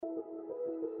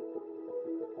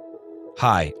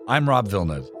Hi, I'm Rob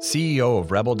Villeneuve, CEO of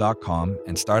Rebel.com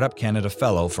and Startup Canada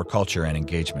Fellow for Culture and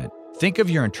Engagement. Think of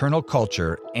your internal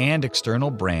culture and external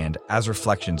brand as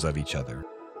reflections of each other.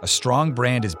 A strong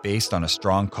brand is based on a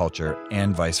strong culture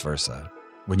and vice versa.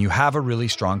 When you have a really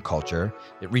strong culture,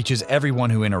 it reaches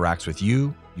everyone who interacts with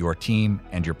you, your team,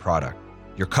 and your product.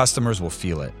 Your customers will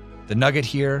feel it. The nugget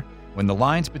here, when the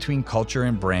lines between culture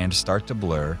and brand start to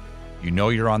blur, you know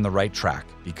you're on the right track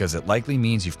because it likely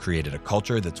means you've created a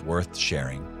culture that's worth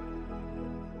sharing.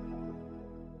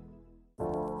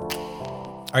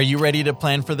 Are you ready to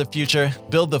plan for the future?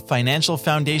 Build the financial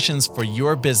foundations for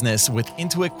your business with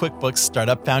Intuit QuickBooks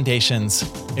Startup Foundations.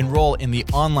 Enroll in the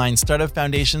online Startup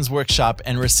Foundations workshop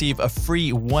and receive a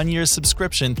free 1-year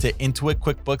subscription to Intuit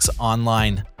QuickBooks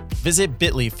Online. Visit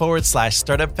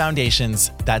bit.ly/startup foundations.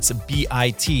 That's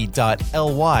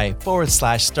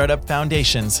bit.ly/startup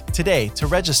foundations today to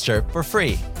register for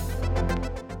free.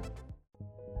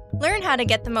 Learn how to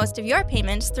get the most of your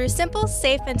payments through simple,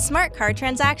 safe, and smart card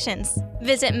transactions.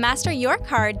 Visit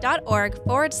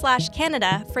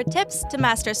masteryourcard.org/Canada for tips to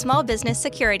master small business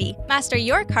security. Master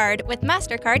your card with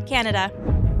MasterCard Canada.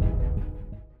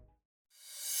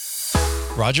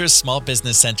 Rogers Small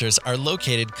Business Centers are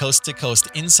located coast to coast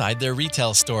inside their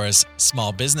retail stores.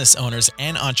 Small business owners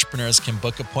and entrepreneurs can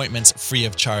book appointments free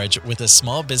of charge with a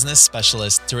small business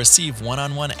specialist to receive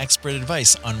one-on-one expert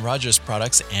advice on Rogers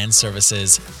products and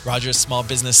services. Rogers Small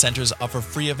Business Centers offer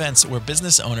free events where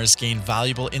business owners gain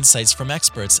valuable insights from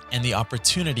experts and the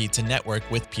opportunity to network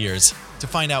with peers. To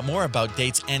find out more about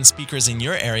dates and speakers in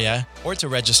your area or to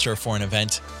register for an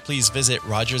event, please visit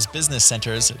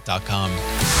rogersbusinesscenters.com.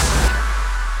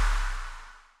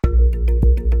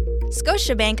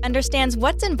 Scotiabank understands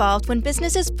what's involved when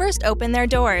businesses first open their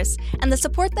doors and the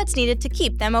support that's needed to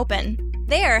keep them open.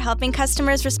 They are helping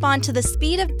customers respond to the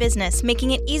speed of business,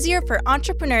 making it easier for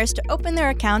entrepreneurs to open their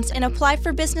accounts and apply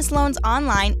for business loans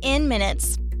online in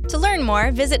minutes. To learn more,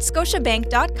 visit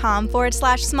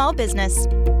scotiabank.com/small-business.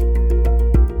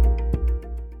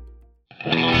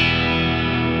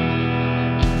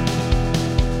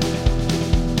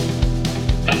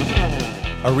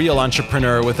 A real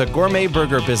entrepreneur with a gourmet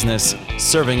burger business,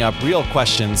 serving up real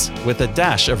questions with a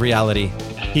dash of reality.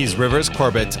 He's Rivers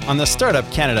Corbett on the Startup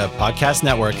Canada Podcast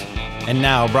Network. And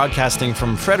now, broadcasting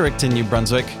from Fredericton, New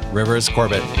Brunswick, Rivers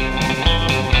Corbett.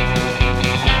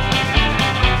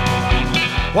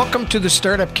 Welcome to the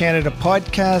Startup Canada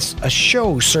Podcast, a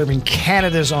show serving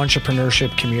Canada's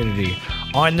entrepreneurship community.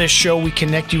 On this show, we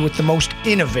connect you with the most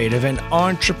innovative and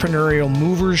entrepreneurial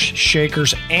movers,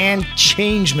 shakers, and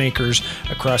change makers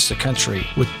across the country.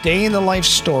 With day-in-the-life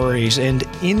stories and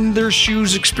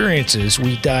in-their-shoes experiences,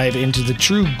 we dive into the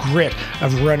true grit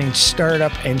of running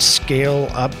startup and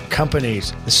scale-up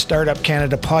companies. The Startup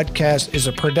Canada Podcast is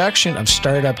a production of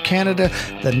Startup Canada,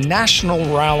 the national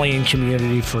rallying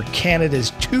community for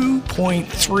Canada's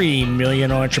 2.3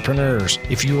 million entrepreneurs.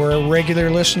 If you are a regular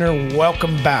listener,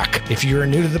 welcome back. If you're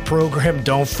new to the program,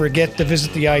 don't forget to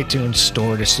visit the iTunes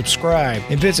store to subscribe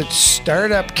and visit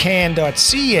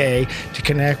startupcan.ca to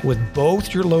connect with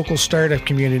both your local startup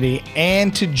community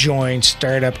and to join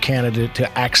Startup Canada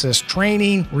to access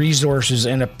training, resources,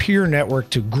 and a peer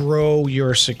network to grow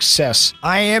your success.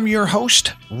 I am your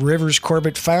host, Rivers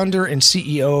Corbett, founder and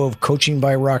CEO of Coaching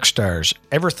by Rockstars.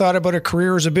 Ever thought about a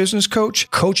career as a business coach?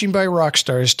 Coaching by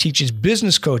Rockstars teaches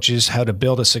business coaches how to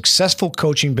build a successful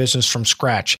coaching business from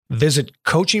scratch. Visit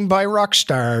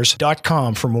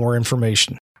coachingbyrockstars.com for more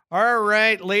information. All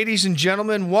right, ladies and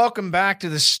gentlemen, welcome back to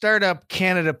the Startup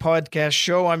Canada Podcast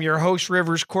Show. I'm your host,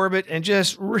 Rivers Corbett, and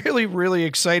just really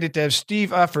excited to have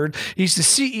Steve Ufford. He's the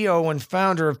CEO and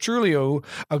founder of Trulioo,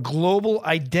 a global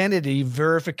identity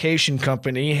verification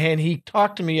company, and he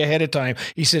talked to me ahead of time.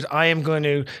 He said, I am going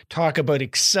to talk about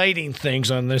exciting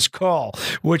things on this call,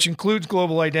 which includes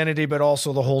global identity, but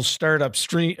also the whole startup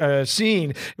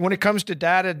scene. When it comes to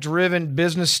data-driven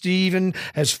business, Steven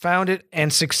has founded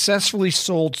and successfully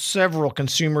sold several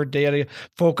consumer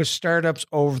data-focused startups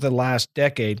over the last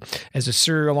decade. As a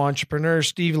serial entrepreneur,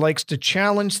 Steve likes to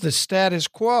challenge the status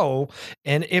quo,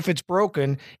 and if it's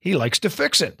broken, he likes to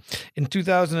fix it. In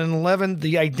 2011,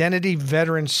 the identity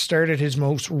veteran started his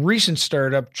most recent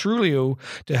startup, Trulioo,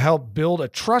 to help build a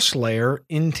trust layer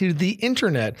into the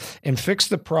internet and fix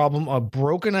the problem of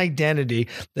broken identity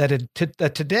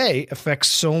that today affects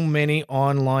so many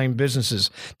online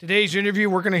businesses. Today's interview,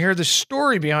 we're going to hear the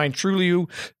story behind Trulioo,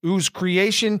 Trulioo's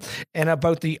creation and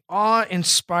about the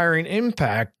awe-inspiring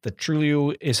impact that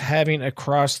Trulioo is having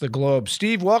across the globe.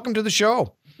 Steve, welcome to the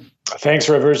show. Thanks,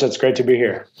 Rivers. It's great to be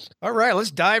here. All right,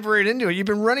 let's dive right into it. You've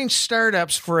been running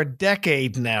startups for a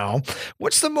decade now.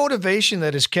 What's the motivation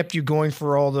that has kept you going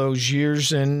for all those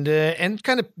years, and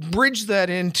kind of bridge that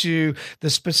into the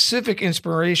specific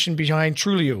inspiration behind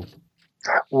Trulio?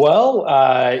 Well,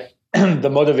 the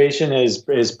motivation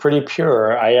is pretty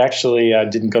pure. I actually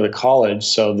didn't go to college,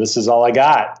 so this is all I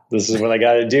got. This is what I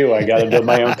got to do. I got to build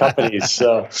my own companies.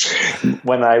 So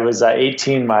when I was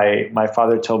 18, my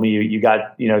father told me, you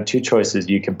got two choices.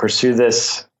 You can pursue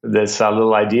this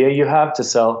little idea you have to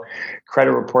sell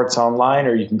credit reports online,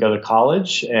 or you can go to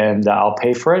college and I'll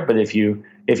pay for it. But if you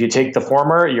take the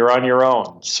former, you're on your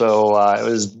own. So it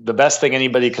was the best thing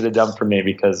anybody could have done for me,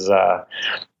 because out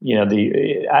of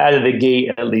the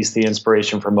gate, at least, the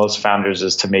inspiration for most founders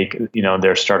is to make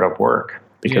their startup work,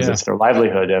 because it's their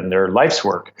livelihood and their life's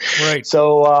work. Right.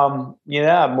 So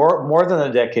more than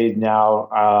a decade now,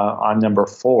 on number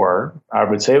 4, I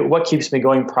would say what keeps me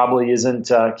going probably isn't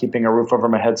keeping a roof over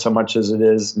my head so much as it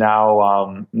is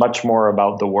now much more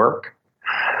about the work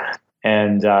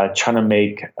and trying to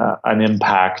make an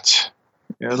impact.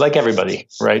 Like everybody,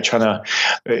 right? Trying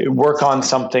to work on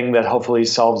something that hopefully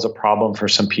solves a problem for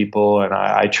some people. And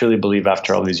I truly believe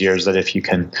after all these years that if you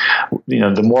can,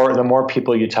 the more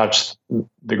people you touch,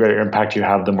 the greater impact you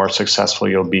have, the more successful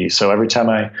you'll be. So every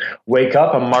time I wake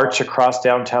up and march across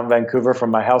downtown Vancouver from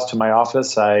my house to my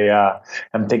office, I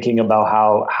am thinking about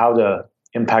how to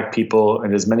impact people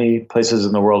in as many places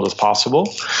in the world as possible.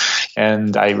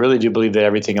 And I really do believe that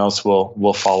everything else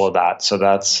will follow that. So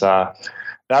that's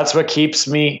what keeps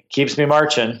me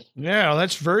marching. Yeah,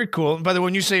 that's very cool. By the way,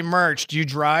 when you say march, do you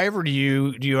drive or do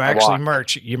you actually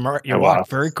march? You walk.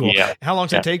 Very cool. Yeah. How long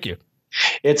does it take you?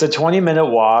 It's a 20-minute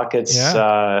walk. It's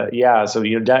So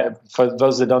for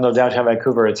those that don't know downtown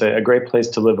Vancouver, it's a great place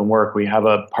to live and work. We have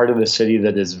a part of the city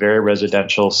that is very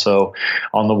residential. So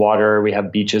on the water, we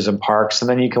have beaches and parks, and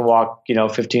then you can walk,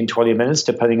 15, 20 minutes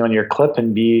depending on your clip,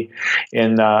 and be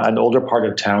in an older part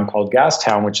of town called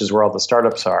Gastown, which is where all the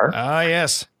startups are. Ah,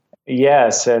 yes.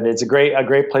 Yes, and it's a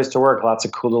great place to work. Lots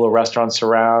of cool little restaurants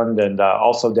around, and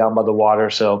also down by the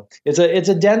water. So it's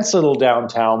a dense little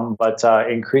downtown, but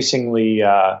increasingly,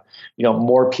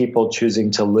 more people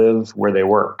choosing to live where they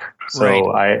work.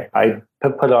 So right. I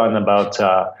put on about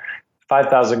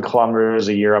 5,000 kilometers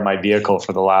a year on my vehicle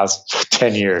for the last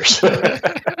 10 years. Well,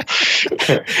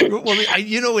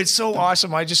 it's so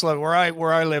awesome. I just love where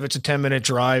I live. It's a 10-minute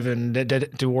drive and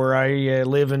to where I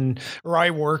live and where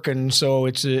I work, and so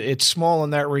it's small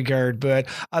in that regard. But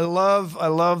I love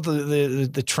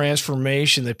the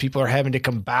transformation that people are having to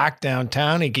come back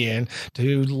downtown again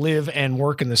to live and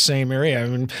work in the same area. I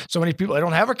mean, so many people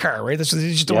don't have a car, right? They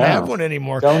just don't have one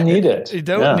anymore. Don't need it. They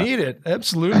don't need it.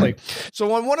 Absolutely.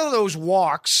 So on one of those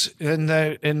walks,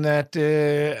 are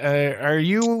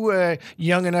you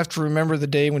young enough to remember the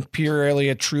day when Pierre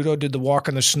Elliott Trudeau did the walk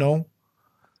in the snow?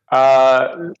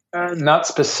 Not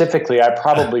specifically. I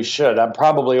probably should. I'm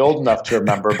probably old enough to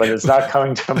remember, but it's not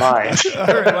coming to mind. All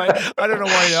right, I don't know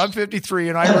why. I'm 53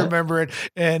 and I remember it.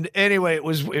 And anyway, it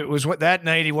was what that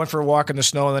night he went for a walk in the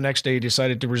snow, and the next day he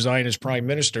decided to resign as prime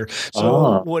minister.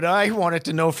 So what I wanted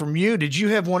to know from you, did you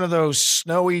have one of those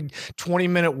snowy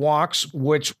 20-minute walks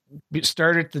which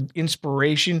started the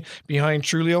inspiration behind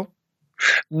Trulio?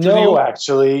 No,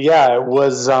 actually, it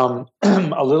was a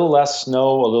little less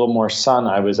snow, a little more sun.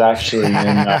 I was actually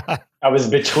I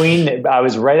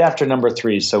was right after number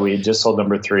 3, so we had just sold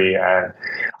number 3, and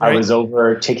I was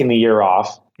over taking the year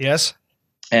off. Yes.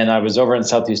 And I was over in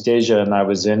Southeast Asia, and I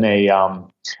was in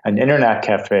an internet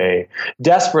cafe,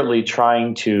 desperately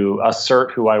trying to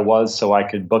assert who I was so I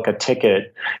could book a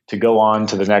ticket to go on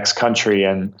to the next country.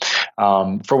 And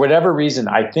for whatever reason,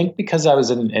 I think because I was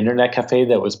in an internet cafe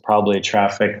that was probably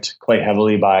trafficked quite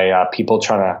heavily by people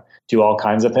trying to do all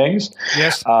kinds of things.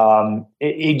 Yes.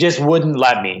 It just wouldn't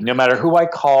let me, no matter who I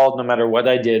called, no matter what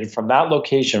I did, from that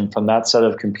location, from that set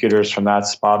of computers, from that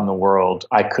spot in the world,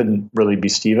 I couldn't really be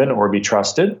Stephen or be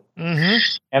trusted. Mm-hmm.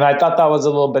 And I thought that was a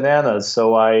little bananas.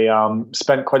 So I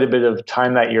spent quite a bit of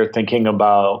time that year thinking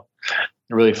about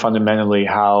really fundamentally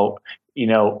how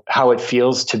it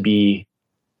feels to be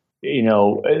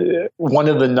one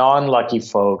of the non-lucky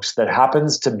folks that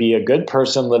happens to be a good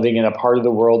person living in a part of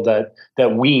the world that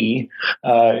we,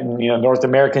 North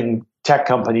American tech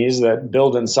companies that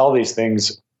build and sell these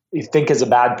things think is a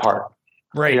bad part.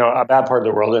 Right. A bad part of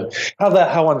the world, and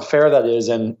how unfair that is.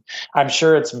 And I'm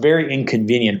sure it's very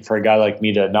inconvenient for a guy like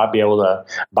me to not be able to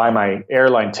buy my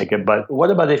airline ticket. But what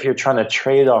about if you're trying to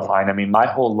trade online? I mean, my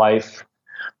whole life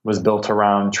was built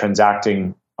around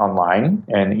transacting online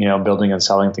and, building and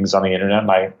selling things on the internet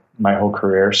my whole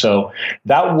career. So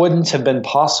that wouldn't have been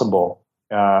possible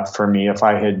for me if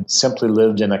I had simply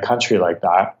lived in a country like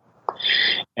that.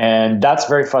 And that's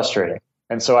very frustrating.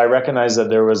 And so I recognized that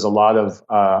there was a lot of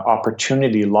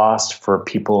opportunity lost for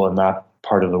people in that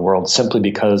part of the world simply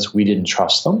because we didn't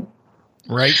trust them.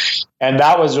 Right. And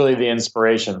that was really the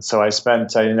inspiration. So I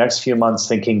spent the next few months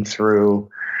thinking through,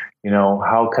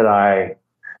 how could I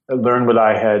learn what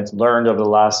I had learned over the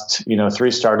last,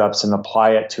 3 startups and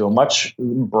apply it to a much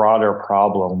broader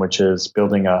problem, which is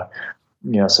building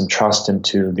some trust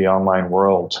into the online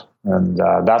world. And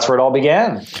that's where it all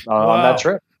began on that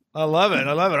trip. I love it.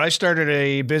 I started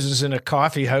a business in a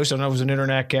coffee house. I know it was an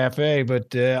internet cafe,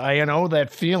 but I know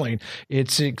that feeling.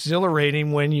 It's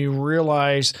exhilarating when you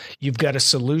realize you've got a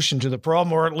solution to the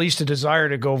problem, or at least a desire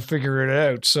to go figure it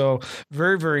out. So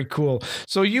very, very cool.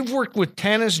 So you've worked with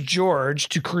Tanis George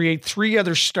to create 3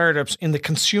 other startups in the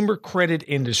consumer credit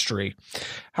industry.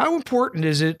 How important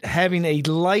is it having a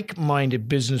like-minded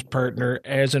business partner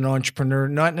as an entrepreneur,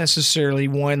 not necessarily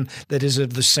one that is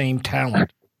of the same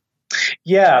talent?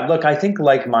 Yeah, look, I think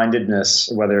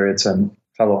like-mindedness, whether it's a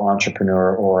fellow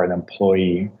entrepreneur or an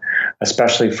employee,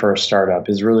 especially for a startup,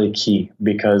 is really key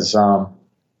because,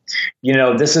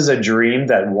 this is a dream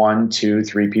that 1, 2,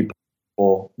 3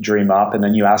 people dream up, and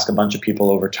then you ask a bunch of people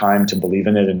over time to believe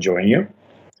in it and join you.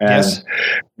 And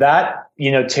that,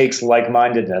 takes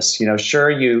like-mindedness. Sure,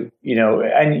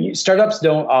 and startups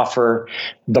don't offer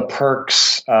the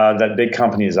perks that big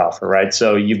companies offer, right?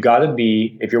 So you've got to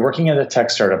be, if you're working at a tech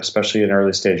startup, especially an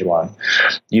early stage one,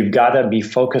 you've got to be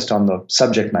focused on the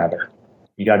subject matter.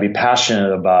 You got to be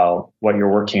passionate about what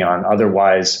you're working on.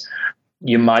 Otherwise,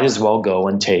 you might as well go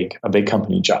and take a big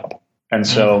company job. And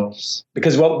so,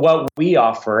 because what we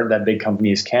offer that big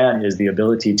companies can is the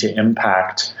ability to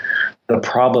impact the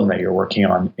problem that you're working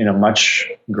on in a much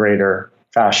greater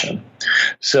fashion.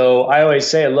 So I always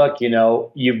say, look,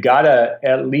 you've got to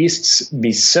at least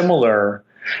be similar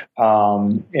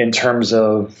in terms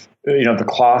of, the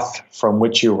cloth from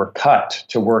which you were cut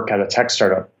to work at a tech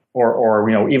startup or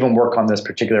even work on this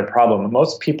particular problem.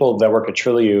 Most people that work at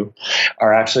Trilliu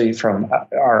are actually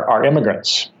are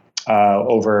immigrants.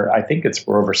 I think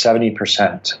we're over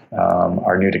 70%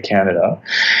 are new to Canada.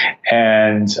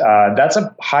 And that's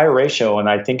a high ratio. And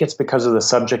I think it's because of the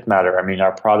subject matter. I mean,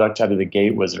 our product out of the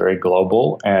gate was very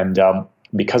global. And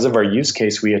because of our use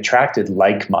case, we attracted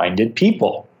like-minded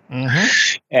people.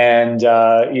 Mm-hmm. And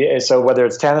so whether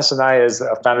it's Tanis and I as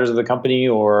founders of the company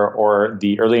or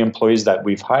the early employees that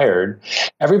we've hired,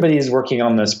 everybody is working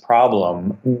on this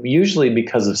problem, usually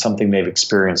because of something they've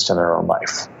experienced in their own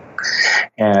life.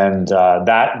 And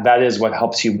that is what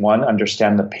helps you, 1,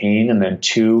 understand the pain, and then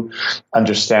 2,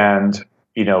 understand,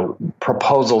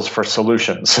 proposals for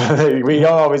solutions. We don't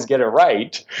always get it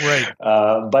right.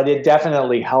 But it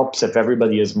definitely helps if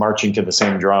everybody is marching to the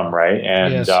same drum, right?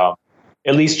 And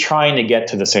at least trying to get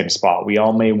to the same spot. We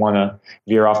all may want to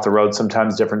veer off the road,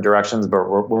 sometimes different directions, but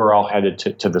we're all headed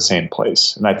to the same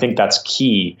place. And I think that's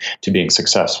key to being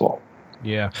successful.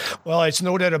 Yeah. Well, it's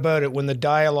no doubt about it. When the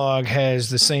dialogue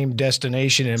has the same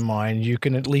destination in mind, you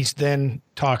can at least then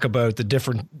talk about the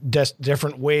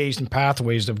different ways and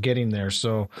pathways of getting there.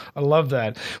 So I love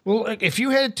that. Well, if you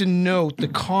had to note the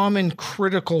common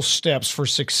critical steps for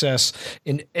success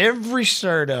in every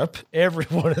startup, every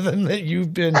one of them that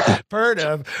you've been part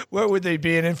of, what would they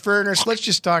be? And in fairness, let's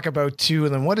just talk about 2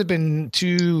 of them. What have been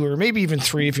 2 or maybe even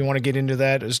 3, if you want to get into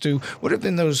that, as to what have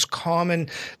been those common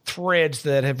threads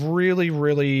that have really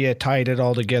tied it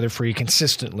all together for you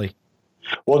consistently?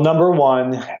 Well, number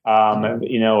 1,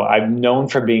 I'm known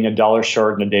for being a dollar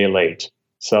short and a day late.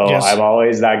 So I'm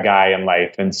always that guy in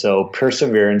life. And so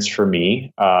perseverance for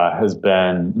me has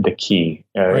been the key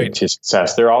to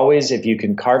success. They're always, if you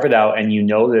can carve it out and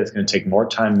that it's going to take more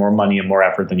time, more money, and more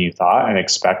effort than you thought, and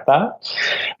expect that,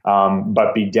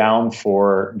 but be down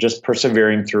for just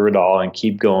persevering through it all and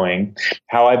keep going.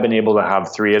 How I've been able to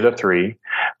have 3 out of 3,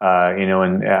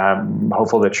 and I'm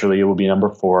hopeful that Trilliu will be number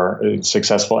 4.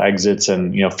 Successful exits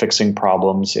and, fixing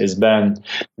problems has been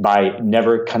by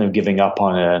never kind of giving up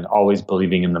on it and always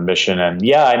believing in the mission. And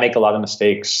I make a lot of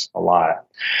mistakes, a lot,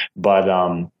 but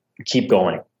keep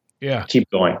going. Yeah, keep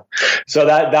going. So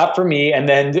that for me, and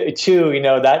then 2,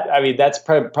 that's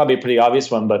probably a pretty obvious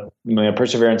one, but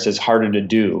perseverance is harder to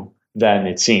do than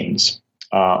it seems,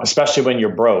 especially when you're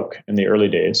broke in the early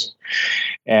days.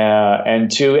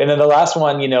 And 2, and then the last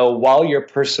one, while you're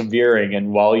persevering and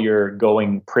while you're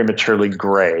going prematurely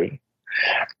gray,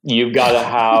 you've got to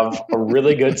have a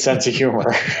really good sense of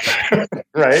humor,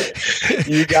 right?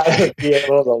 You got to be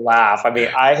able to laugh. I mean,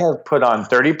 I have put on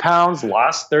 30 pounds,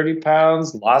 lost 30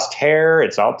 pounds, lost hair.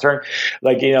 It's all turned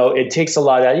it takes a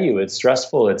lot out of you. It's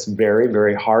stressful. It's very,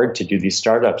 very hard to do these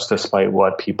startups despite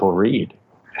what people read.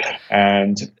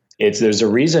 And there's a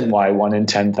reason why 1 in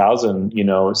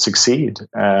 10,000, succeed.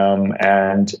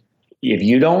 And if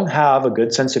you don't have a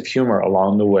good sense of humor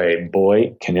along the way,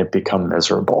 boy, can it become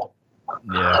miserable.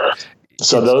 Yeah.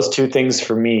 So those two things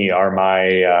for me are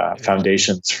my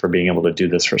foundations for being able to do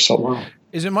this for so long.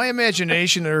 Is it my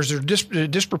imagination, or is there a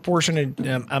disproportionate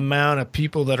amount of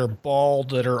people that are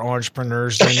bald that are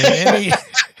entrepreneurs than in any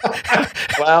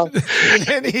in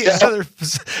any other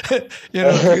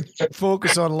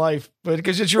focus on life? But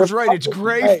because you're right, it's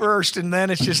gray first, and then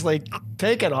it's just like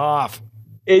take it off.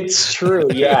 It's true,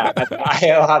 yeah. I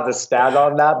don't have the stat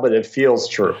on that, but it feels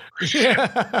true. And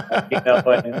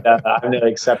I'm no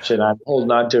exception. I'm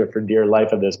holding on to it for dear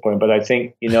life at this point. But I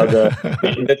think,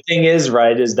 the thing is,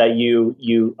 right, is that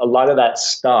you a lot of that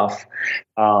stuff,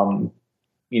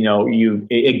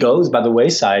 it goes by the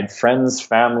wayside, friends,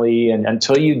 family, and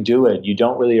until you do it, you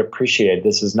don't really appreciate it.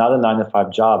 This is not a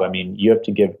 9-to-5 job. I mean, you have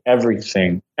to give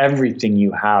everything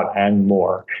you have and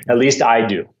more. At least I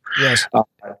do. Yes.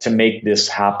 To make this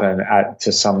happen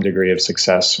to some degree of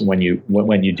success when you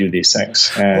do these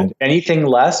things, and anything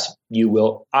less,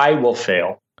 I will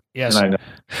fail. Yes.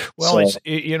 Well,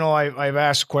 I've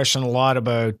asked a question a lot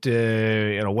about,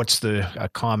 what's a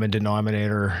common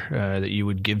denominator that you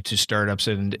would give to startups,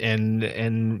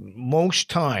 and most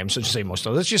times,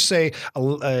 let's just say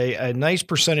a nice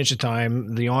percentage of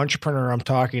time, the entrepreneur I'm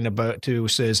talking about to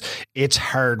says it's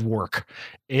hard work.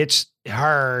 It's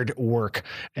hard work,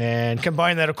 and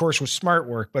combine that, of course, with smart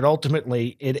work. But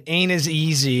ultimately, it ain't as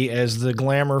easy as the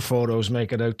glamour photos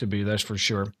make it out to be. That's for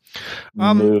sure.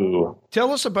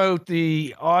 Tell us about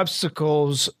the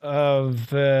obstacles of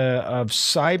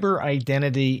cyber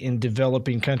identity in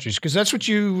developing countries, because that's what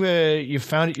you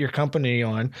founded your company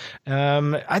on.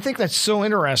 I think that's so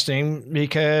interesting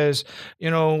because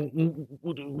where's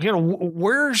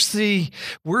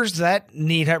that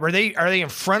need? Are they in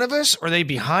front of us? Or are they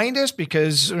behind us?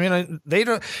 Because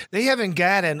they haven't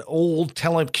got an old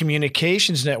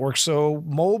telecommunications network, so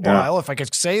mobile, if I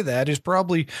could say that, is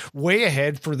probably way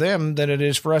ahead for them than it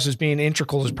is for us as being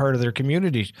integral as part of their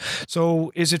communities.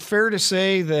 So is it fair to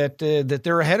say that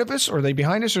they're ahead of us, or are they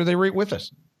behind us, or are they right with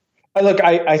us? Look,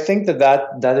 I think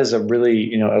that is a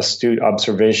really astute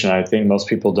observation. I think most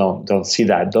people don't see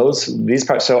that these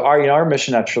parts. So our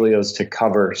mission at Trilio is to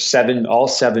cover all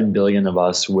 7 billion of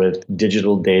us with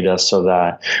digital data, so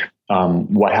that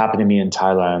what happened to me in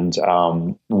Thailand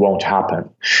won't happen.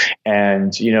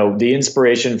 And the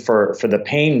inspiration for the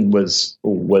pain was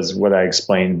what I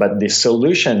explained, but the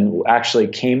solution actually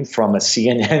came from a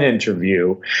CNN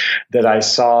interview that I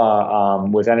saw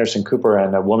with Anderson Cooper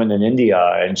and a woman in India,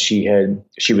 and she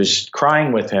was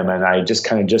crying with him, and I just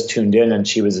tuned in, and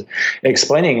she was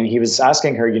explaining, and he was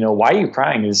asking her, why are you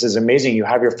crying? This is amazing. You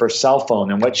have your first cell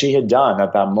phone. And what she had done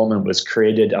at that moment was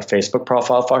created a Facebook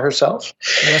profile for herself.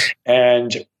 Yes.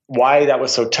 And why that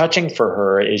was so touching for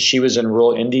her is she was in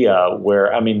rural India,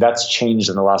 where, that's changed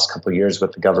in the last couple of years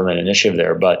with the government initiative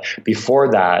there. But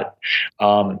before that,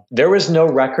 there was no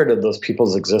record of those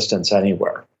people's existence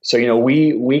anywhere. So,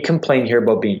 we complain here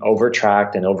about being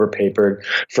overtracked and overpapered.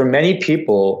 For many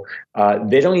people,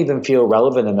 they don't even feel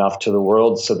relevant enough to the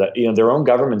world, so that, their own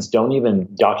governments don't even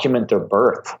document their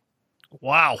birth.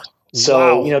 Wow.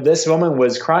 So, this woman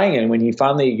was crying. And when you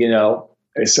finally,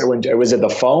 so was it the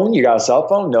phone? You got a cell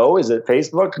phone? No. Is it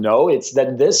Facebook? No. It's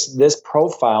that this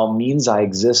profile means I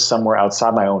exist somewhere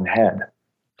outside my own head.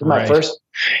 My first,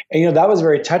 and that was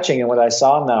very touching. And what I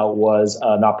saw now was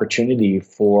an opportunity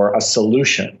for a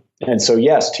solution. And so,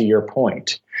 yes, to your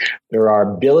point, there are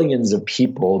billions of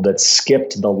people that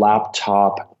skipped the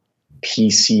laptop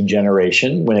PC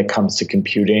generation when it comes to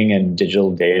computing and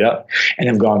digital data, and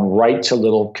have gone right to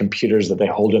little computers that they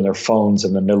hold in their phones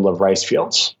in the middle of rice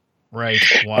fields. Right.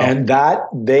 Wow. And that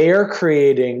they are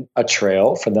creating a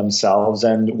trail for themselves.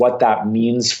 And what that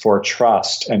means for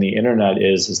trust and the internet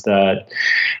is that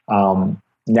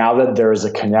now that there is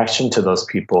a connection to those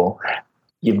people,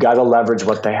 you've got to leverage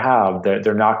what they have.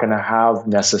 They're not going to have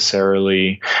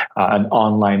necessarily an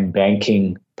online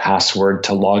banking password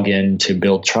to log in to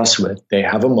build trust with. They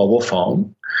have a mobile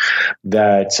phone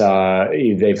that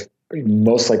they've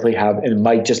most likely have, and it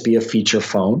might just be a feature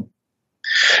phone.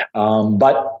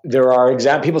 But there are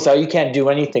examples. People say, you can't do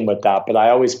anything with that. But I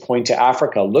always point to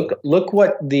Africa. Look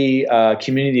what the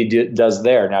community does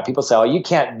there. Now, people say, you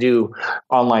can't do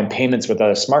online payments without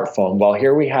a smartphone. Well,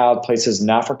 here we have places in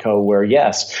Africa where,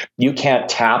 yes, you can't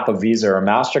tap a Visa or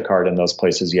MasterCard in those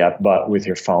places yet, but with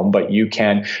your phone. But you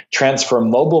can transfer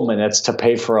mobile minutes to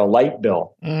pay for a light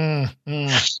bill. And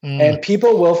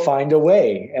people will find a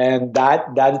way. And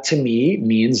that to me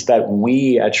means that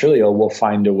we at Trilio will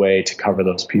find a way to cover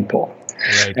those people.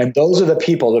 Right. And those are the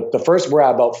people. The first, we're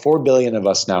at about 4 billion of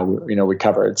us now, we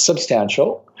cover. It's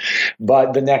substantial,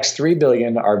 but the next 3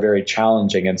 billion are very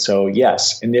challenging. And so,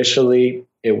 yes, initially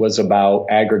it was about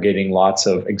aggregating lots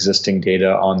of existing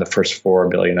data on the first 4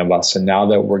 billion of us. And now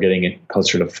that we're getting it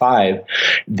closer to 5,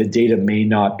 the data may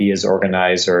not be as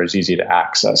organized or as easy to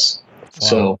access. Wow.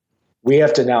 So we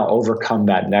have to now overcome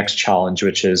that next challenge,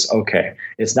 which is, okay,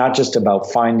 it's not just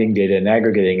about finding data and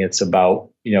aggregating, it's about,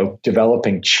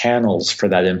 developing channels for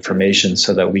that information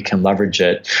so that we can leverage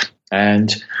it.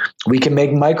 And we can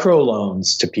make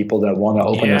microloans to people that want to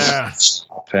open a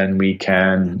shop, and we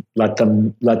can let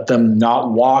them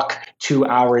not walk 2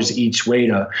 hours each way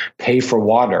to pay for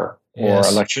water or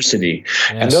electricity.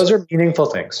 Yes. And those are meaningful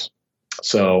things.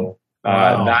 So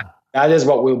that is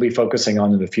what we'll be focusing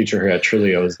on in the future here at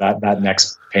Trilio, is that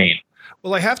next pain.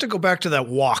 Well, I have to go back to that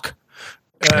walk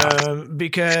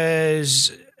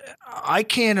because I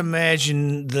can't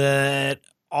imagine that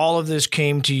all of this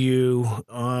came to you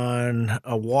on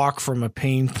a walk from a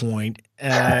pain point.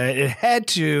 It had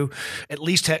to at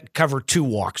least cover 2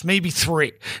 walks, maybe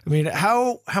 3. I mean,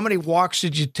 how many walks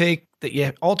did you take that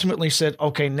you ultimately said,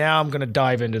 okay, now I'm going to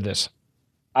dive into this?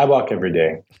 I walk every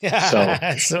day. So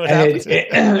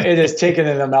it has taken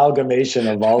an amalgamation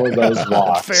of all of those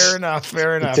walks. Fair enough.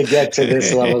 To get to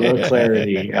this level of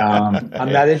clarity. I'm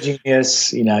not a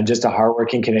genius, just a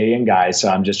hardworking Canadian guy. So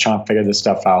I'm just trying to figure this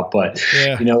stuff out. But,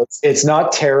 it's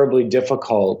not terribly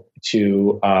difficult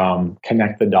to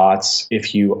connect the dots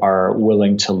if you are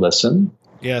willing to listen.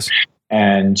 Yes.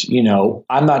 And,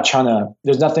 I'm not trying to,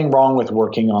 there's nothing wrong with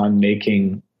working on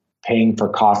making paying for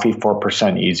coffee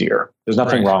 4% easier. There's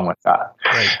nothing wrong with that.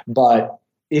 Right. But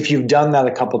if you've done that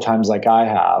a couple times like I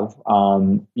have,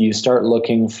 you start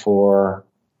looking for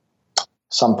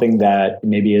something that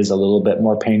maybe is a little bit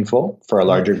more painful for a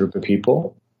larger group of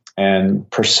people and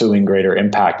pursuing greater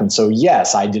impact. And so,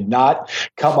 yes, I did not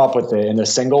come up with it in a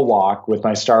single walk with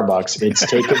my Starbucks. It's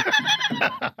taken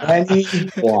many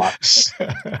walks,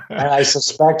 and I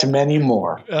suspect many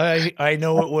more. I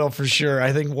know it will for sure.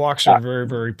 I think walks are very,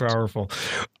 very powerful.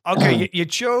 Okay, you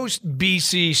chose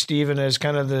BC, Stephen, as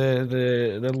kind of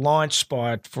the launch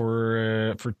spot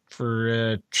for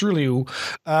Trilio.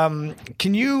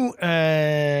 Can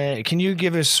you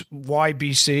give us why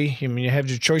BC? I mean, you have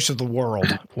your choice of the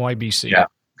world. Why BC? Yeah.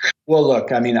 Well,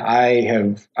 look, I mean,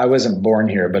 I wasn't born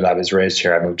here, but I was raised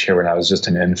here. I moved here when I was just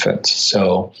an infant.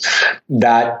 So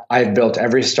that I've built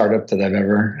every startup that I've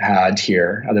ever had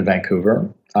here out of Vancouver.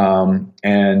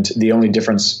 And the only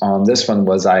difference on this one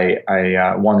was I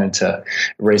wanted to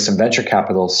raise some venture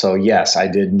capital. So yes, I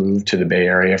did move to the Bay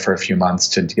Area for a few months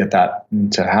to get that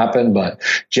to happen. But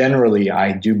generally,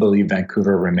 I do believe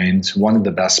Vancouver remains one of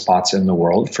the best spots in the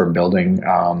world for building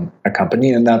a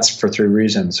company. And that's for 3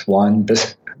 reasons. One,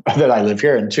 that I live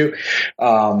here, and 2,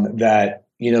 that,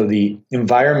 the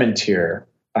environment here,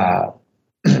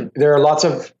 there are lots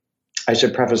of, I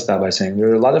should preface that by saying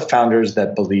there are a lot of founders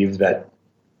that believe that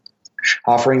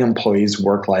offering employees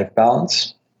work-life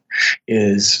balance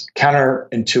is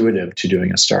counterintuitive to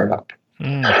doing a startup.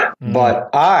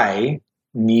 But I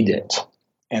need it.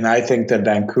 And I think that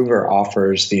Vancouver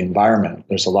offers the environment.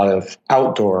 There's a lot of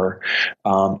outdoor,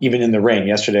 even in the rain.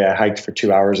 Yesterday, I hiked for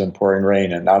 2 hours in pouring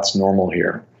rain, and that's normal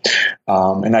here.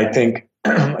 And I think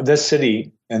this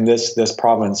city and this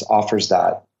province offers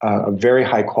that a very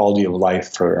high quality of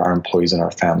life for our employees and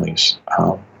our families.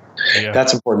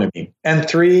 That's important to me. And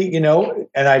 3, and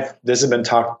this has been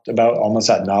talked about almost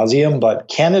ad nauseum, but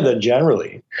Canada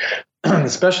generally,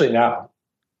 especially now,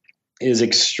 is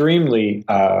extremely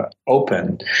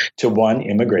open to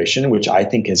immigration, which I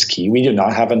think is key. We do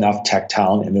not have enough tech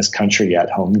talent in this country yet,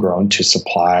 homegrown, to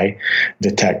supply the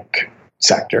tech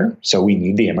sector. So we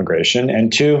need the immigration.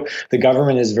 And 2, the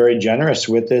government is very generous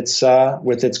with its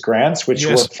grants, which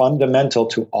were fundamental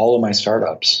to all of my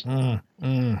startups.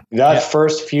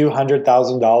 First few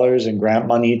 $100,000 in grant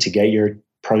money to get your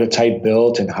prototype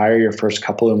built and hire your first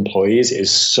couple of employees is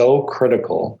so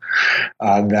critical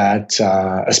that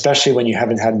especially when you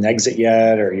haven't had an exit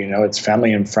yet, or it's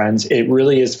family and friends, it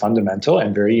really is fundamental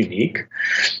and very unique.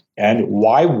 And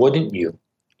why wouldn't you?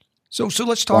 So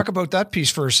let's talk about that piece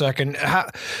for a second.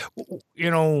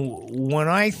 When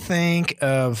I think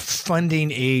of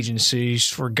funding agencies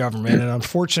for government, and I'm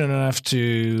fortunate enough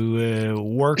to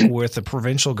work with the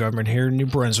provincial government here in New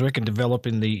Brunswick and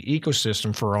developing the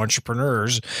ecosystem for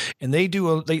entrepreneurs, and they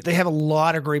have a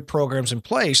lot of great programs in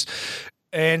place.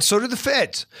 And so do the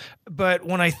feds. But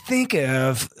when I think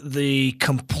of the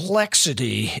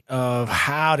complexity of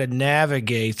how to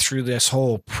navigate through this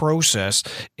whole process,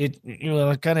 it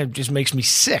kind of just makes me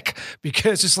sick,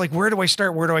 because it's like, where do I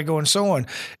start? Where do I go? And so on.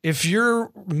 If you're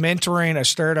mentoring a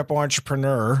startup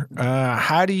entrepreneur,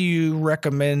 how do you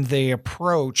recommend they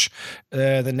approach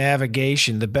the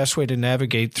navigation, the best way to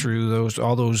navigate through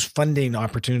all those funding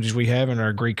opportunities we have in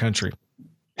our great country?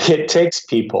 It takes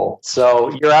people. So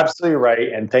you're absolutely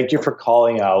right. And thank you for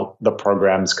calling out the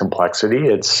program's complexity.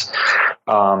 It's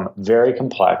very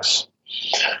complex.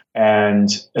 And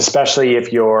especially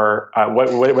if you're,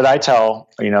 what I tell,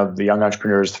 the young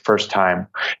entrepreneurs the first time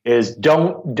is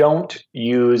don't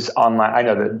use online. I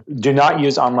know that do not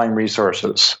use online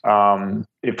resources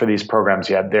for these programs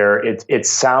yet. It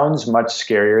sounds much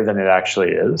scarier than it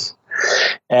actually is.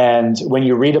 And when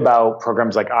you read about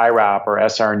programs like IRAP or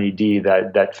SR&ED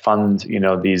that fund,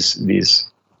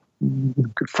 these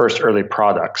first early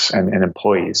products and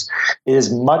employees, it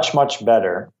is much, much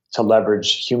better to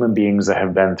leverage human beings that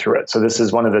have been through it. So this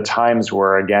is one of the times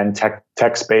where, again,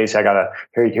 tech space,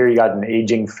 here you got an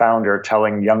aging founder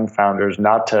telling young founders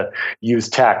not to use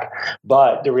tech.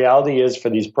 But the reality is, for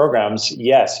these programs,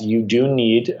 yes, you do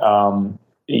need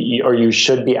or you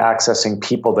should be accessing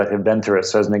people that have been through it.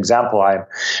 So as an example, I'm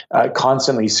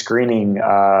constantly screening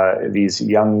these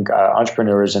young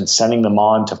entrepreneurs and sending them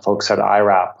on to folks at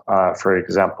IRAP, for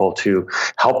example, to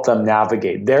help them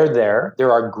navigate. They're there.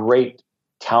 There are great,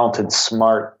 talented,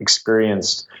 smart,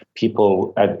 experienced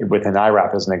people within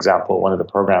IRAP, as an example, one of the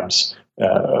programs,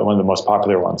 one of the most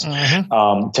popular ones,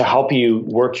 to help you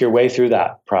work your way through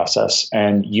that process.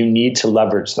 And you need to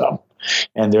leverage them.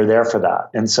 And they're there for that.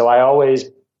 And so I always,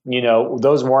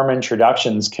 those warm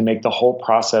introductions can make the whole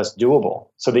process doable,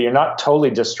 so that you're not totally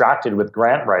distracted with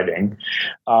grant writing.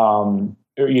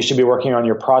 You should be working on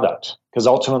your product, because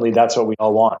ultimately that's what we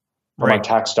all want from our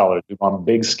tax dollars. We want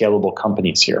big, scalable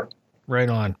companies here. Right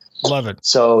on. Love it.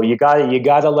 So you got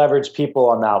to leverage people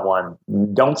on that one.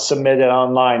 Don't submit it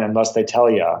online unless they tell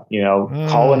you.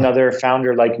 Call another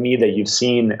founder like me that you've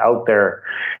seen out there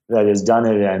that has done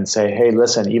it, and say, hey,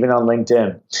 listen, even on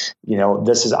LinkedIn,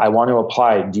 I want to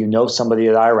apply. Do you know somebody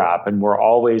at IRAP? And we're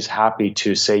always happy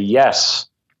to say, yes,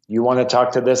 you want to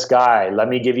talk to this guy? Let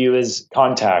me give you his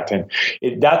contact. And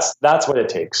that's what it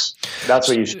takes. That's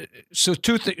what you should. So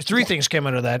three things came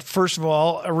out of that. First of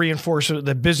all, reinforce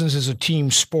that business is a team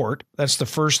sport. That's the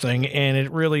first thing. And it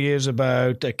really is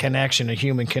about a connection, a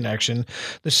human connection.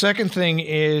 The second thing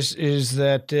is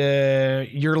that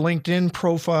your LinkedIn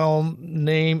profile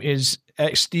name is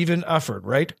Stephen Ufford,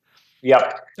 right?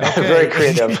 Yep. Okay. Very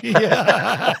creative.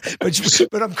 Yeah.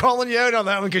 But I'm calling you out on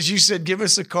that one, because you said, give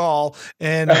us a call,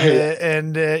 and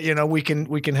we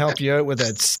can help you out with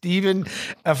that. Stephen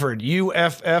Ufford,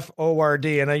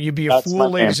 Ufford. And you'd be a fool,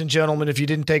 ladies and gentlemen, if you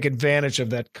didn't take advantage of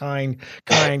that kind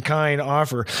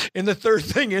offer. And the third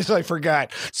thing is, I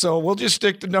forgot. So we'll just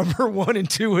stick to number 1 and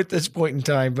 2 at this point in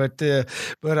time. But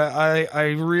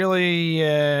I really,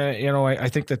 I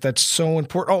think that's so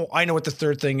important. Oh, I know what the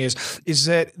third thing is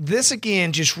that this,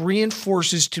 again, just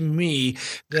reinforces to me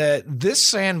that this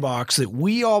sandbox that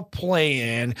we all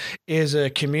play in is a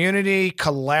community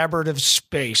collaborative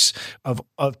space of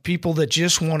people that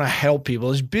just want to help people.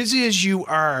 As busy as you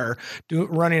are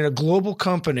running a global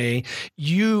company,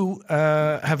 you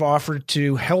have offered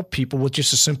to help people with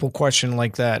just a simple question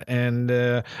like that. And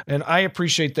I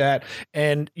appreciate that.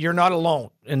 And you're not alone.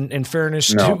 In fairness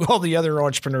to all the other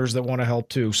entrepreneurs that want to help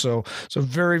too. So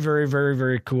very, very, very,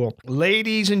 very cool.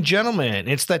 Ladies and gentlemen,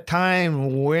 it's that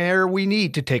time where we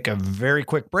need to take a very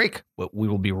quick break, but we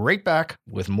will be right back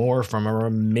with more from our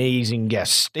amazing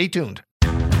guests. Stay tuned.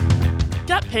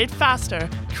 Get paid faster.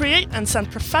 Create and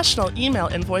send professional email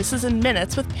invoices in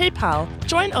minutes with PayPal.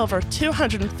 Join over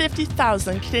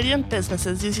 250,000 Canadian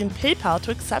businesses using PayPal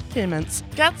to accept payments.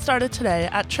 Get started today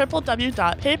at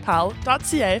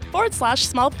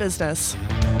www.paypal.ca/small-business.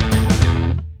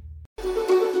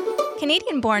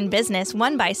 Canadian-born business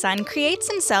One by Sun creates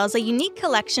and sells a unique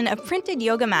collection of printed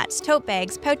yoga mats, tote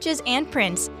bags, pouches, and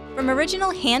prints. From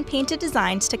original hand-painted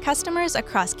designs to customers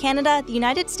across Canada, the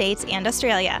United States, and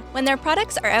Australia. When their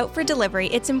products are out for delivery,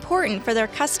 it's important for their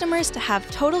customers to have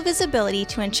total visibility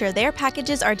to ensure their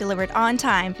packages are delivered on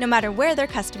time, no matter where their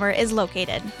customer is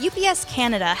located. UPS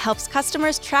Canada helps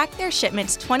customers track their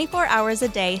shipments 24 hours a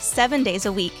day, 7 days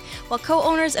a week, while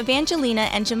co-owners Evangelina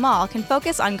and Jamal can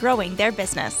focus on growing their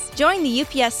business. Join the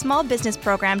UPS Small Business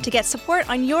Program to get support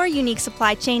on your unique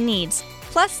supply chain needs.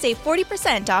 Plus, save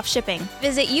 40% off shipping.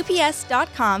 Visit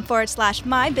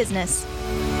ups.com/mybusiness.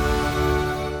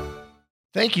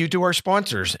 Thank you to our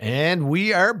sponsors, and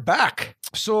we are back.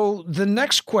 So the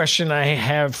next question I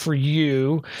have for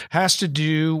you has to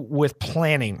do with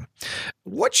planning.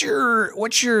 What's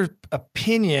your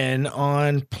opinion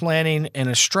on planning in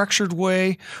a structured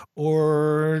way,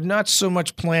 or not so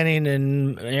much planning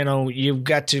and, you've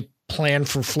got to plan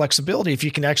for flexibility if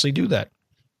you can actually do that?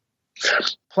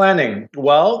 Planning.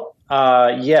 Well,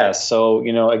 yes. So,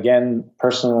 again,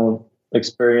 personal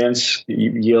experience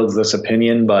yields this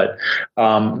opinion. But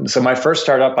so my first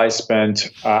startup, I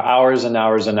spent hours and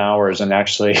hours and hours, and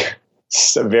actually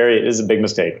it is a big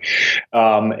mistake,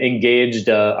 engaged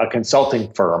a consulting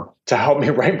firm to help me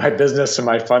write my business and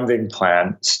my funding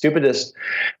plan. Stupidest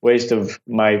waste of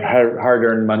my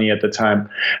hard-earned money at the time.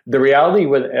 The reality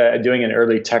with doing an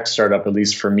early tech startup, at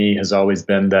least for me, has always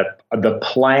been that the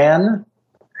plan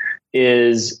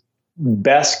is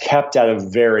best kept at a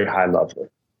very high level.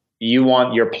 You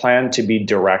want your plan to be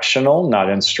directional, not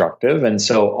instructive. And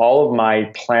so all of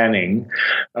my planning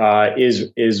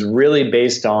is really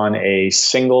based on a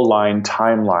single line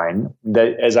timeline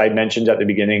that, as I mentioned at the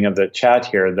beginning of the chat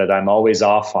here, that I'm always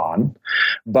off on.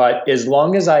 But as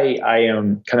long as I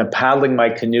am kind of paddling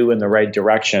my canoe in the right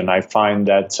direction, I find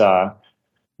that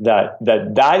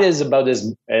that is about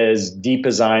as deep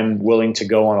as I'm willing to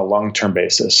go on a long-term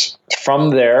basis. From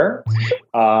there,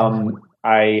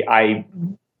 I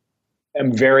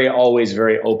am always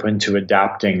very open to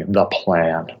adapting the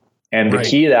plan. And the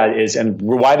key to that is, and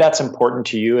why that's important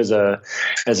to you as an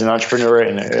entrepreneur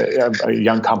in a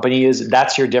young company, is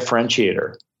that's your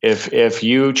differentiator. If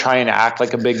you try and act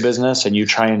like a big business and you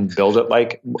try and build it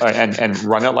and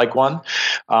run it like one,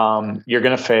 you're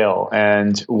going to fail.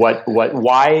 And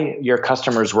why your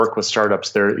customers work with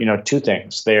startups? They're two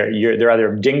things. They're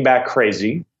either dingbat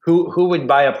crazy, who would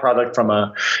buy a product from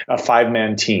a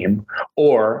 5-man team,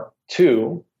 or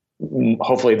two,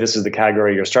 hopefully this is the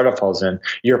category your startup falls in,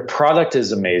 your product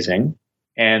is amazing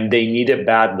and they need it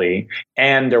badly,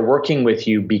 and they're working with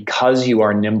you because you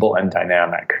are nimble and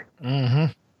dynamic. Mm-hmm.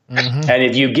 Mm-hmm. And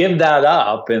if you give that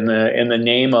up in the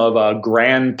name of a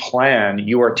grand plan,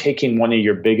 you are taking one of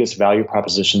your biggest value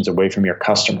propositions away from your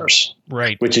customers.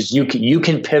 Right. Which is you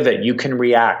can pivot, you can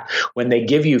react. When they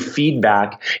give you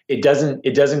feedback, it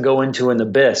doesn't go into an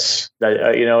abyss. That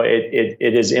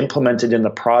it is implemented in the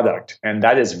product, and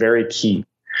that is very key.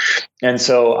 And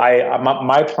so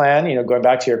my plan, going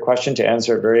back to your question, to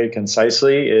answer it very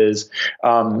concisely, is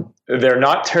they're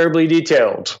not terribly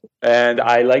detailed, and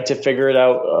I like to figure it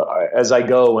out as I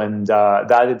go. And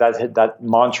that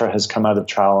mantra has come out of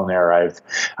trial and error.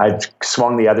 I've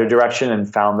swung the other direction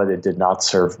and found that it did not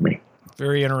serve me.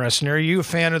 Very interesting. Are you a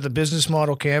fan of the business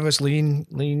model canvas,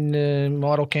 lean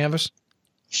model canvas?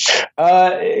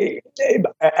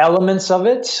 Elements of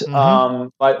it, mm-hmm.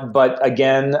 But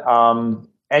again.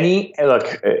 Again, I'm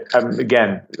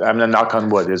going to knock on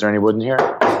wood. Is there any wood in here?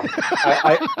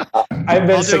 I've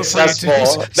been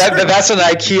successful. That's an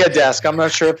IKEA desk. I'm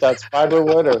not sure if that's fiber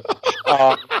wood or,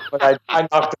 but I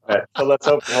knocked on it. So let's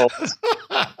hope it holds.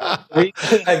 The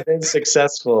reason I've been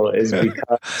successful is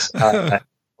because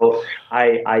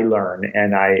I learn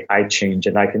and I change.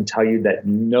 And I can tell you that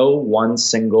no one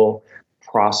single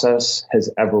process has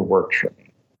ever worked for me.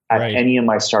 At any of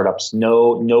my startups,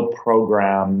 no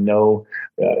program,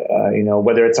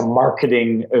 whether it's a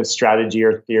marketing strategy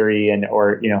or theory,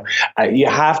 you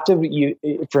have to.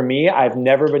 For me, I've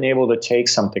never been able to take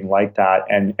something like that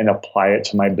and apply it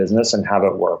to my business and have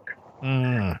it work.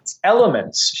 It's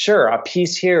elements, sure, a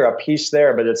piece here, a piece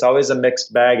there, but it's always a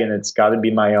mixed bag, and it's got to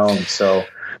be my own. So.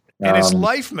 And it's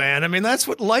life, man. I mean, that's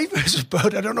what life is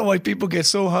about. I don't know why people get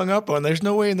so hung up on. There's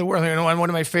no way in the world. One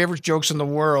of my favorite jokes in the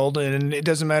world, and it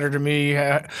doesn't matter to me,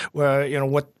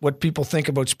 what people think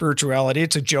about spirituality.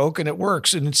 It's a joke, and it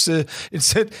works. And it's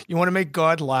that you want to make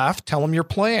God laugh, tell him your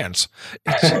plans.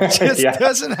 It just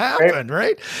doesn't happen,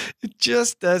 right? It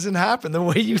just doesn't happen the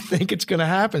way you think it's going to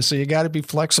happen. So you got to be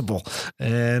flexible,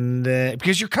 and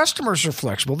because your customers are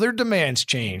flexible, their demands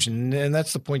change, and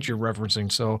that's the point you're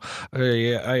referencing. So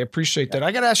I appreciate that.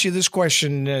 I got to ask you this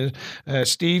question,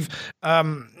 Steve,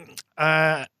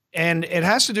 and it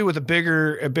has to do with a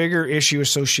bigger issue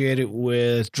associated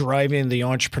with driving the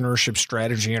entrepreneurship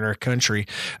strategy in our country.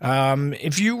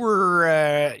 If you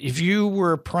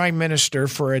were prime minister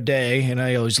for a day, and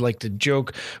I always like to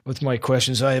joke with my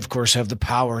questions, I of course have the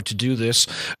power to do this,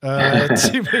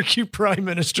 to make you prime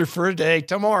minister for a day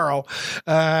tomorrow.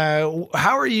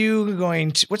 How are you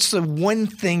going to? What's the one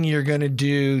thing you're going to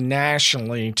do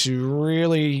nationally to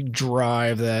really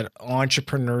drive that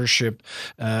entrepreneurship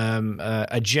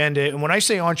agenda agenda. And when I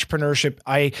say entrepreneurship,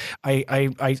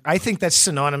 I think that's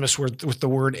synonymous with the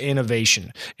word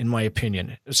innovation, in my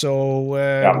opinion.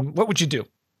 So what would you do?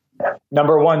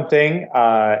 Number one thing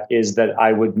is that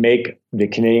I would make the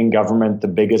Canadian government the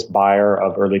biggest buyer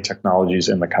of early technologies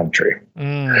in the country.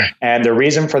 And the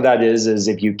reason for that is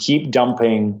if you keep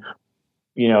dumping,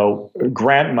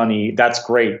 grant money, that's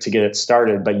great to get it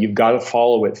started, but you've got to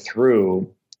follow it through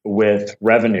with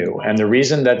revenue. And the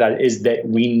reason that is that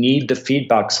we need the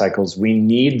feedback cycles. We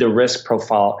need the risk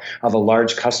profile of a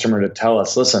large customer to tell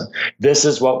us, listen, this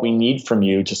is what we need from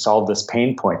you to solve this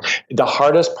pain point. The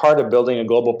hardest part of building a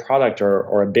global product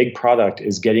or a big product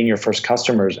is getting your first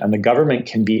customers. And the government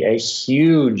can be a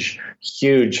huge,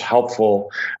 huge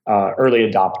helpful early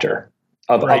adopter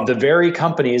of the very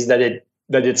companies that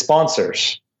it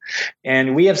sponsors.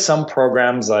 And we have some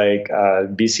programs like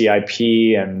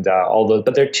BCIP and all those,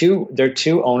 but they're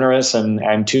too onerous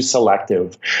and too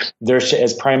selective.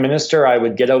 As Prime Minister, I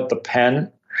would get out the pen.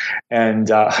 And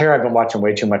here I've been watching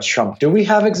way too much Trump. Do we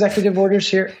have executive orders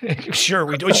here? Sure,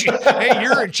 we do. Hey,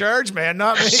 you're in charge, man,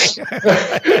 not me.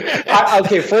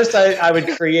 Okay, first I would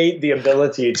create the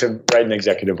ability to write an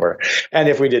executive order, and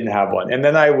if we didn't have one, and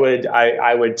then I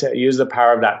would use the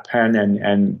power of that pen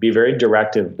and be very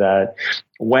directive that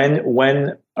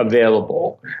when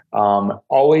available,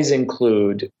 always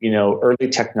include early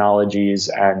technologies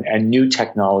and new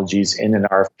technologies in an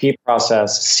RFP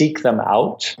process. Seek them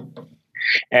out.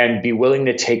 And be willing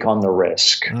to take on the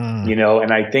risk,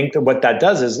 and I think that what that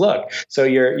does is look, so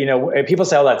people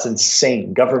say, oh, that's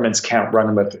insane. Governments can't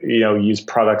run with, use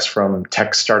products from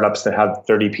tech startups that have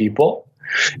 30 people.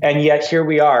 And yet here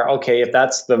we are. Okay, if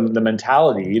that's the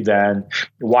mentality, then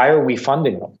why are we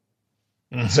funding them?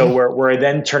 Mm-hmm. So we're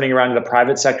then turning around to the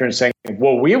private sector and saying,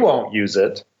 well, we won't use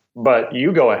it, but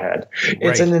you go ahead. Right.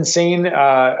 It's an insane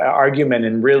argument.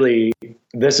 And really,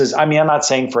 I'm not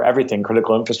saying for everything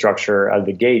critical infrastructure out of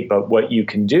the gate, but what you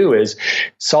can do is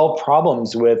solve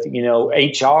problems with,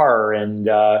 HR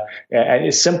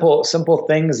and simple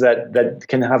things that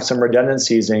can have some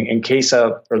redundancies in case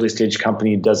a early stage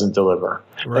company doesn't deliver.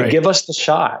 Right. Like, give us the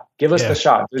shot. Give us the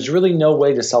shot. There's really no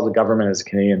way to sell the government as a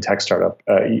Canadian tech startup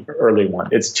early one.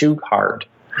 It's too hard.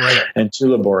 Right. And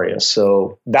too laborious.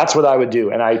 So that's what I would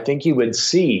do. And I think you would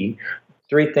see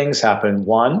three things happen.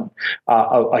 One,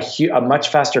 a much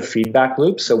faster feedback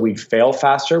loop. So we'd fail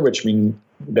faster, which means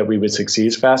that we would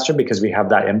succeed faster because we have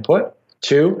that input.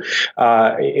 Two,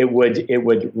 it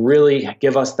would really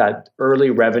give us that early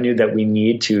revenue that we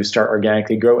need to start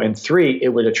organically grow. And three, it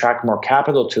would attract more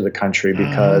capital to the country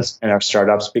and our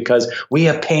startups because we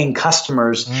have paying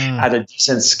customers at a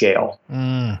decent scale.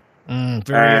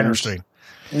 Very interesting.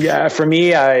 Yeah, for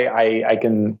me, I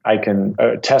can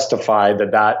testify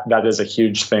that is a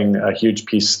huge thing, a huge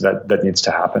piece that needs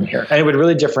to happen here, and it would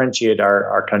really differentiate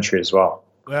our country as well.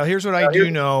 Well, here's what I do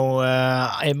know.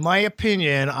 In my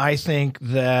opinion, I think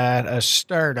that a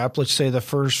startup, let's say the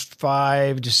first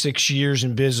 5 to 6 years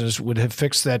in business, would have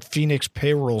fixed that Phoenix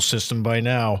payroll system by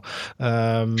now.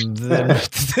 Then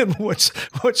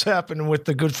what's happened with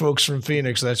the good folks from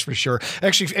Phoenix, that's for sure.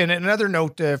 Actually, and another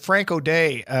note, Frank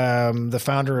O'Day, the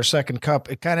founder of Second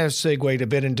Cup, it kind of segued a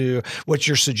bit into what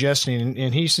you're suggesting.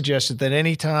 And he suggested that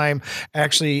anytime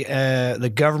actually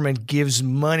the government gives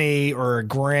money or a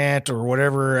grant or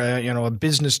whatever, a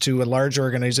business to a large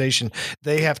organization,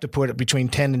 they have to put between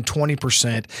 10 and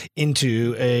 20%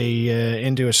 into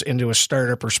a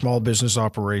startup or small business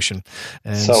operation.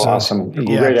 And so awesome.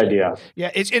 Great idea.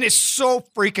 Yeah. It's so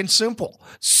freaking simple.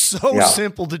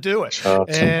 Simple to do it.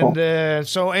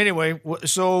 So anyway,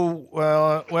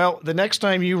 the next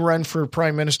time you run for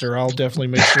prime minister, I'll definitely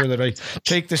make sure that I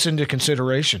take this into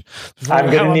consideration. I'm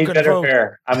going to need better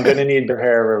hair. I'm going to need better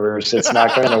hair, Rivers. It's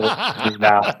not going to work for me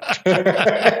now.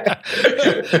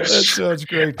 That sounds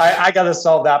great. I got to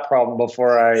solve that problem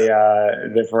before I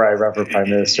run for prime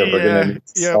minister. We're going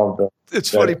to solve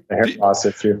the hair loss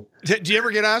issue. Do you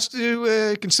ever get asked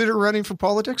to consider running for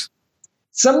politics?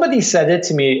 Somebody said it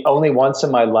to me only once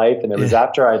in my life, and it was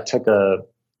after I took a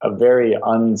very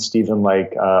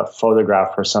un-Stephen-like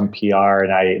photograph for some PR,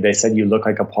 and they said, you look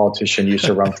like a politician, you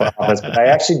should run for office. But I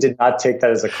actually did not take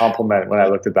that as a compliment when I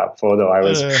looked at that photo. I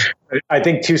was, I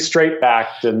think, too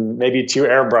straight-backed and maybe too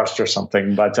airbrushed or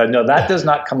something. But no, that does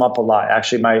not come up a lot.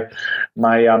 Actually,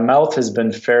 my mouth has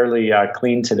been fairly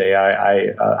clean today. I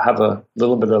have a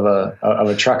little bit of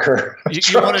a trucker.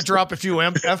 You want to drop a few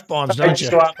F-bombs, don't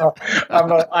you?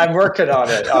 I'm working on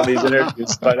it on these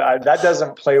interviews, but that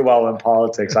doesn't play well in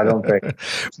politics, I don't think.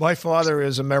 My father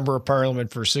is a member of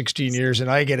parliament for 16 years, and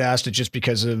I get asked it just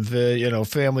because of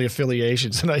family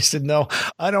affiliations. And I said, no,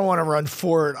 I don't want to run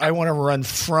for it. I want to run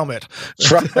from it. it.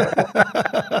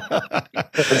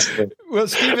 Well,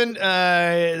 Stephen,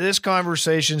 this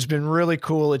conversation's been really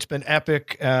cool. It's been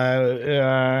epic,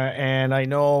 and I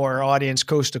know our audience,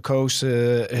 coast to coast,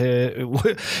 is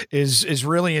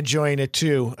really enjoying it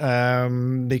too,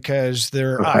 because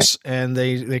they're us and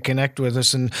they connect with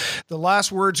us. And the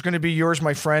last word's going to be yours,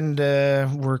 my friend.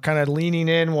 We're kind of leaning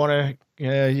in.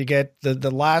 You get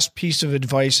the last piece of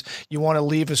advice you want to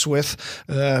leave us with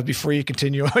before you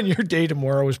continue on your day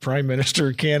tomorrow as Prime Minister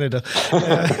of Canada.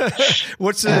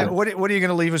 What are you going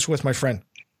to leave us with, my friend?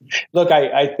 Look,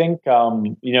 I think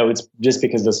it's just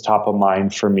because it's top of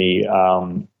mind for me.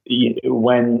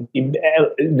 When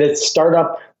the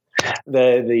startup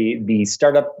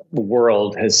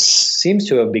world seems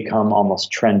to have become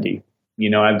almost trendy.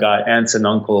 I've got aunts and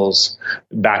uncles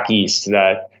back east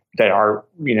that are,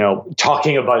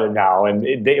 talking about it now, and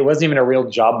it wasn't even a real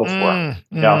job before.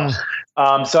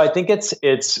 So I think it's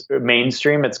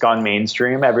mainstream. It's gone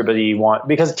mainstream. Everybody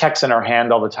because tech's in our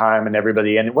hand all the time, and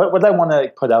what I want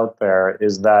to put out there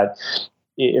is that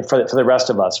for the rest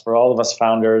of us, for all of us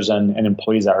founders and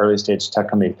employees at early stage tech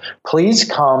companies, please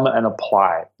come and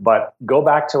apply. But go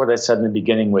back to what I said in the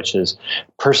beginning, which is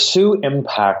pursue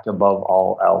impact above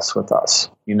all else with us.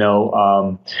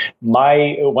 One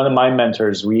of my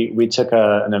mentors, we took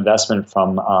an investment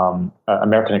from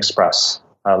American Express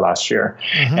last year.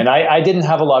 Mm-hmm. And I didn't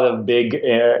have a lot of big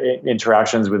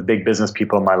interactions with big business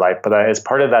people in my life, but as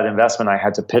part of that investment, I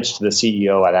had to pitch to the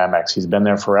CEO at Amex. He's been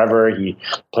there forever. He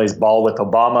plays ball with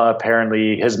Obama.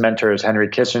 Apparently, his mentor is Henry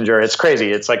Kissinger. It's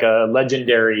crazy. It's like a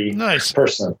legendary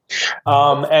person.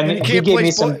 And he gave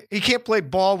me he can't play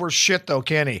ball worth shit, though,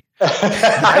 can he?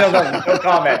 I don't know. No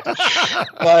comment.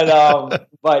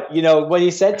 But what he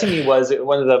said to me was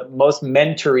one of the most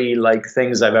mentory like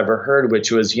things I've ever heard, which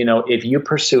was, if you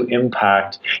pursue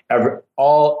impact,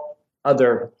 all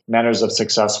other manners of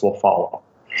success will follow.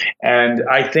 And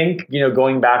I think,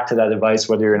 going back to that advice,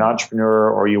 whether you're an entrepreneur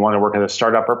or you want to work at a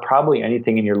startup or probably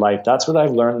anything in your life, that's what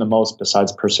I've learned the most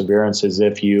besides perseverance is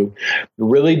if you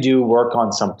really do work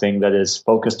on something that is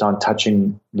focused on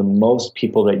touching the most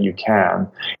people that you can,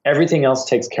 everything else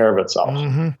takes care of itself.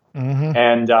 Mm-hmm. Mm-hmm.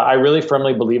 And I really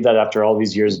firmly believe that after all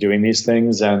these years doing these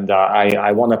things, and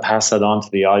I want to pass that on to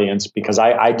the audience because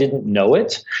I didn't know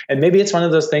it, and maybe it's one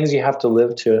of those things you have to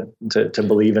live to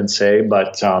believe and say.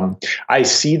 But I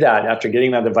see that after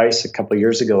getting that advice a couple of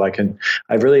years ago,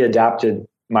 I've really adapted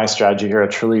my strategy here at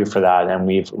Trulioo for that, and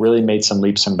we've really made some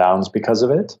leaps and bounds because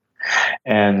of it.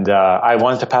 And I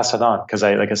wanted to pass that on because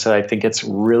I think it's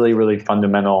really, really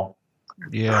fundamental.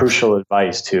 Yeah. Crucial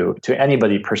advice to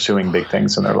anybody pursuing big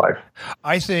things in their life.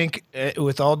 I think,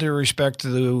 with all due respect to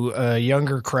the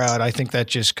younger crowd, I think that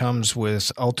just comes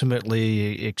with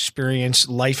ultimately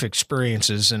life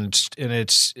experiences, and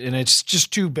it's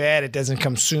just too bad it doesn't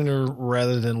come sooner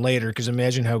rather than later. Because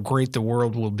imagine how great the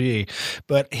world will be.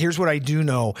 But here's what I do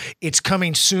know: it's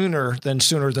coming sooner than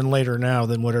later now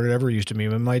than what it ever used to be.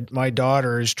 I mean, my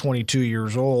daughter is 22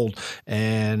 years old,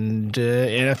 and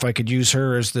if I could use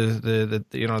her as the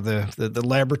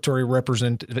laboratory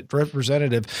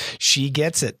representative, she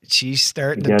gets it. She's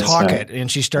starting to talk it, and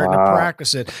she's starting to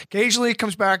practice it. Occasionally, it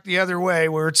comes back the other way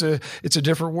where it's a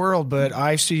different world. But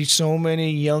I see so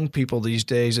many young people these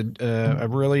days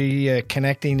really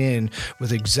connecting in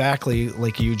with exactly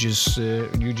like you just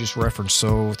referenced.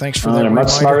 So thanks for that. They're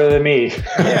much smarter than me.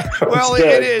 Yeah, well,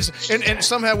 it is, and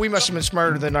somehow we must have been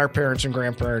smarter than our parents and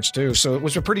grandparents too. So it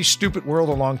was a pretty stupid world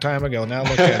a long time ago. Now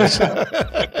look at us.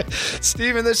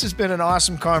 Stephen, this has been an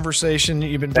awesome conversation.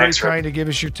 You've been very kind to give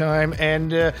us your time.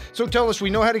 And so tell us, we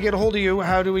know how to get a hold of you.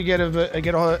 How do we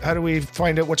how do we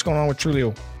find out what's going on with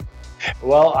Trulioo?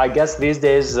 Well, I guess these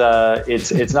days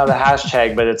it's not a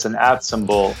hashtag, but it's an @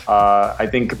 symbol. I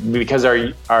think because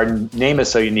our name is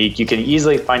so unique, you can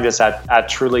easily find us at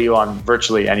Trulioo on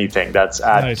virtually anything. That's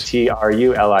at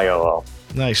TRULIOO.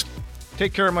 Nice.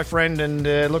 Take care, my friend, and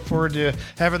look forward to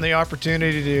having the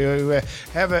opportunity to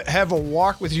have a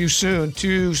walk with you soon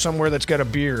to somewhere that's got a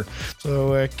beer.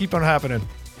 So keep on happening.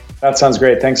 That sounds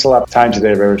great. Thanks a lot for time today,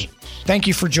 Rivers. Thank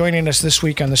you for joining us this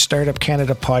week on the Startup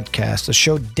Canada podcast, a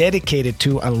show dedicated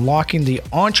to unlocking the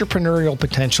entrepreneurial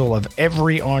potential of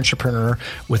every entrepreneur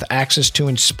with access to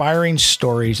inspiring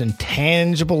stories and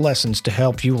tangible lessons to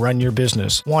help you run your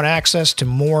business. Want access to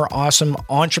more awesome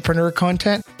entrepreneur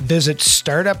content? Visit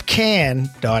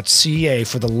startupcan.ca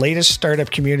for the latest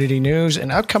startup community news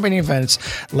and upcoming events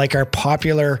like our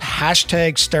popular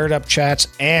hashtag startup chats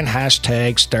and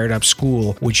hashtag startup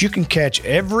school, which you can catch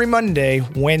every Monday,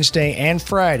 Wednesday, and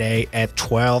Friday at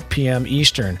 12 p.m.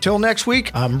 Eastern. Till next week,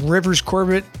 I'm Rivers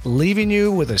Corbett, leaving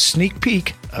you with a sneak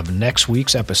peek of next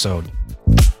week's episode.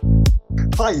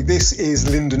 Hi, this is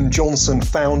Lyndon Johnson,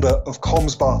 founder of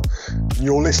CommsBar, and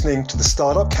you're listening to the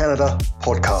Startup Canada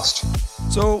podcast.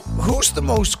 So, who's the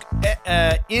most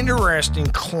interesting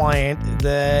client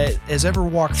that has ever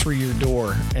walked through your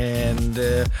door, and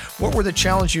what were the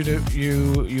challenges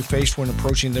you faced when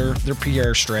approaching their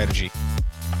PR strategy?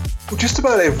 Well, just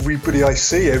about everybody I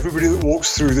see, everybody that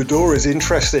walks through the door is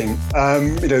interesting.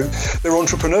 They're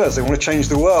entrepreneurs. They want to change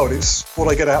the world. It's what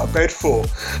I get out of bed for.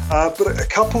 But a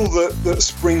couple that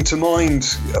spring to mind.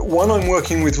 One I'm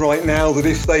working with right now that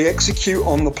if they execute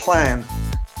on the plan,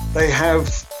 they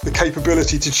have the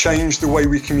capability to change the way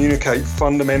we communicate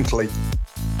fundamentally.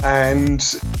 And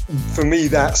for me,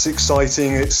 that's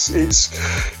exciting. It's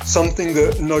something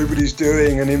that nobody's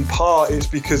doing, and in part it's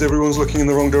because everyone's looking in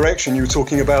the wrong direction. You were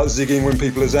talking about zigging when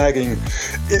people are zagging.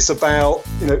 It's about,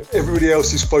 everybody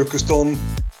else is focused on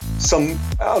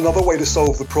another way to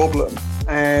solve the problem,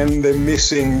 and they're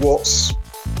missing what's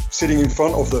sitting in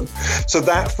front of them. So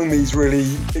that for me is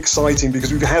really exciting,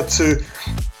 because we've had to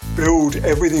build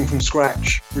everything from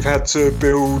scratch. We've had to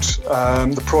build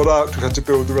the product, we've had to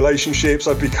build the relationships.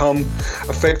 I've become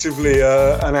effectively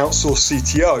an outsourced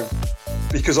CTO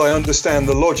because I understand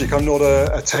the logic. I'm not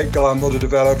a tech guy, I'm not a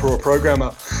developer or a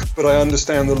programmer, but I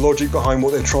understand the logic behind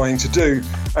what they're trying to do.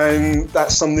 And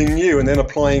that's something new. And then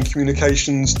applying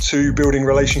communications to building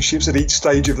relationships at each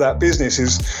stage of that business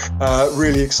is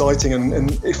really exciting.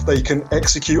 And if they can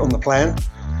execute on the plan,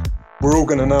 we're all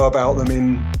going to know about them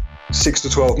in 6 to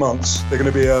 12 months. They're going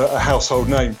to be a household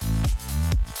name.